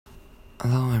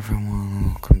Hello everyone,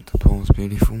 welcome to Paul's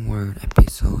Beautiful Word,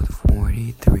 episode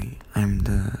 43. I'm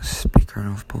the speaker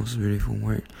of Paul's Beautiful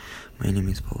Word. My name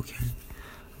is Paul Ken.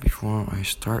 Before I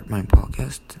start my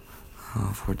podcast,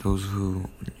 for those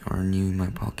who are new in my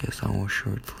podcast, I will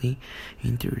shortly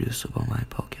introduce about my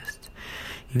podcast.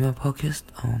 In my podcast,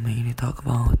 I will mainly talk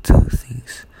about two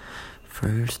things.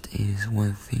 First is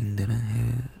one thing that I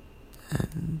have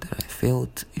and that I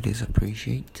felt it is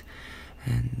appreciated.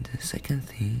 And the second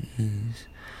thing is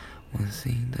one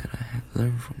thing that I have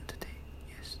learned from today.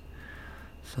 Yes.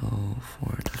 So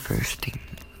for the first thing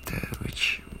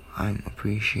which I'm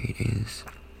appreciate is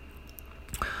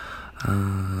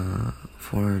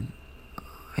for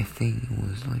I think it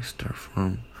was like start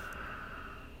from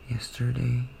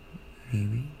yesterday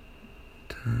maybe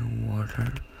the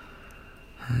water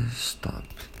has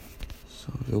stopped.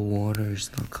 So the water is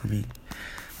not coming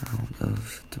out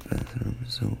of the bathroom,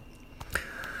 so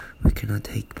we cannot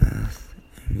take bath,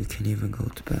 and we can't even go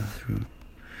to bathroom.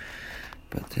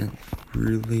 But then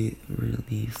really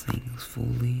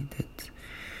thankfully that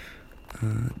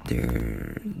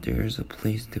there's a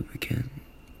place that we can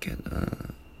get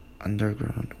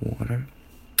underground water.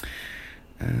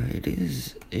 It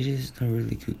is not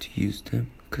really good to use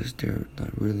them because they're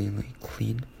not really like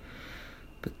clean.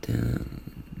 But then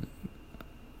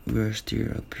we're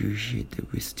still appreciate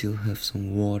that we still have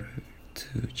some water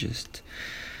to just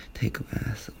take a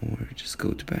bath or just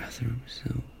go to bathroom.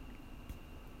 So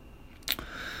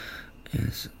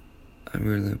yes, I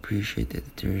really appreciate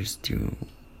that there is still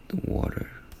the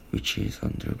water, which is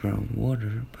underground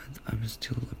water, but I'm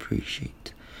still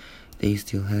appreciate they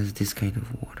still has this kind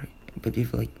of water. But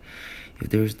if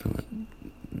there's no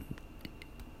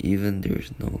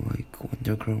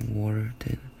underground water,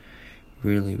 then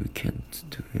really we can't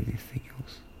do anything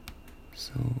else.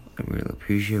 So I really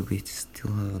appreciate we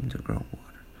still have underground water.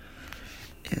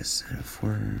 Yes,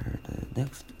 for the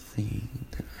next thing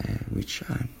that which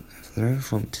I have learned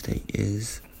from today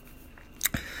is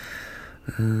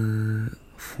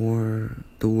for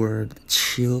the word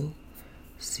chill,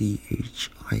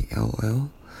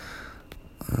 CHILL.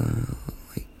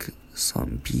 Like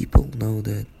some people know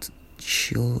that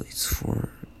chill is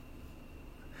for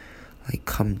like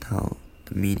calm down.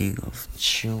 The meaning of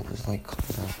chill is like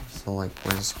calm down. So like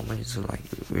when someone is like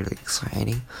really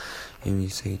exciting and we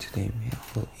say to them,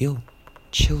 yo,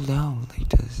 chill down, like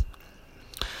this.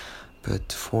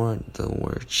 But for the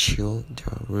word chill, there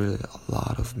are really a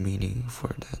lot of meaning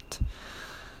for that.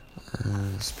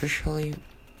 Especially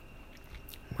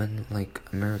when like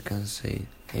Americans say,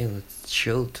 hey, let's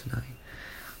chill tonight,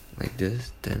 like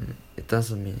this, then it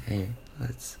doesn't mean, hey,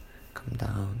 let's come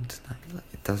down tonight.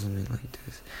 Like, it doesn't mean like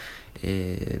this.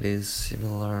 It is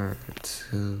similar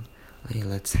to, hey,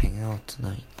 let's hang out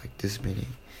tonight, like this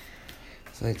meaning.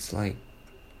 So it's like,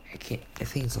 I think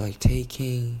it's like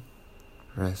taking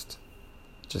rest,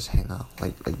 just hang out,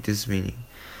 like this meaning.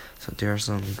 So there are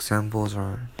some examples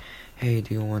are, hey,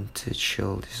 do you want to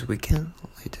chill this weekend,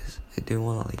 like this? Do you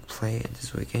want to like play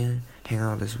this weekend, hang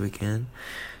out this weekend?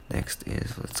 Next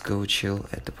is, let's go chill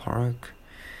at the park.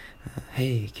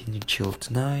 Hey, can you chill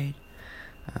tonight?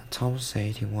 Tom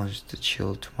said he wants to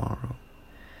chill tomorrow.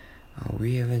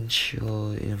 We haven't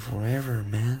chilled in forever,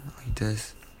 man, like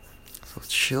this. So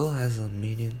chill has a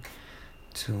meaning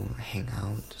to hang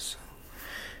out. So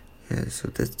yeah, so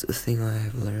that's the thing I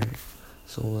have learned.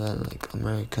 So when like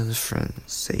American friends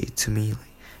say to me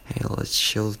like, hey, let's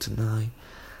chill tonight,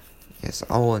 yes,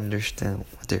 I will understand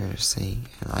what they are saying,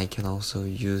 and I can also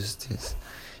use this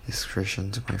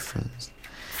expression to my friends.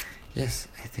 Yes,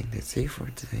 I think that's it for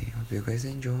today. Hope you guys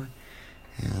enjoy,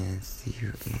 and see you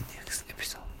in the next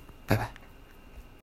episode. Bye bye.